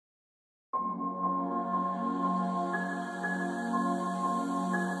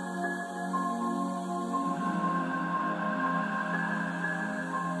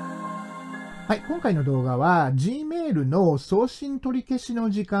はい、今回の動画は Gmail の送信取り消しの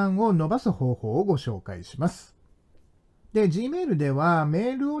時間を延ばす方法をご紹介します。で、Gmail では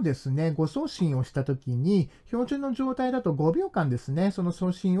メールをですね、ご送信をしたときに、標準の状態だと5秒間ですね、その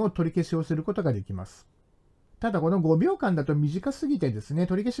送信を取り消しをすることができます。ただこの5秒間だと短すぎてですね、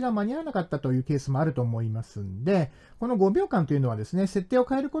取り消しが間に合わなかったというケースもあると思いますんで、この5秒間というのはですね、設定を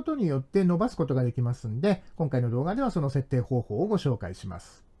変えることによって延ばすことができますんで、今回の動画ではその設定方法をご紹介しま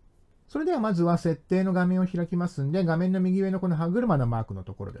す。それではまずは設定の画面を開きますんで、画面の右上のこの歯車のマークの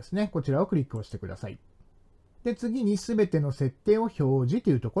ところですね、こちらをクリックをしてください。で、次にすべての設定を表示と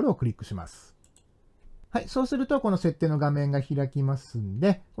いうところをクリックします。はい。そうすると、この設定の画面が開きますん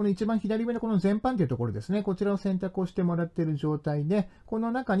で、この一番左上のこの全般というところですね。こちらを選択をしてもらっている状態で、こ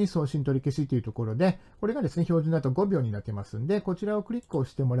の中に送信取り消しというところで、これがですね、標準だと5秒になってますんで、こちらをクリックを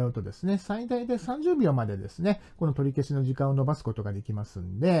してもらうとですね、最大で30秒までですね、この取り消しの時間を延ばすことができます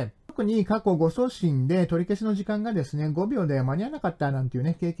んで、特に過去ご送信で取り消しの時間がですね、5秒で間に合わなかったなんていう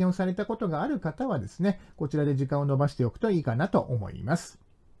ね、経験をされたことがある方はですね、こちらで時間を延ばしておくといいかなと思います。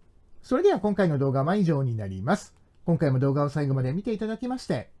それでは今回の動画は以上になります。今回も動画を最後まで見ていただきまし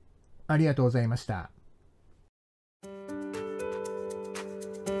て、ありがとうございました。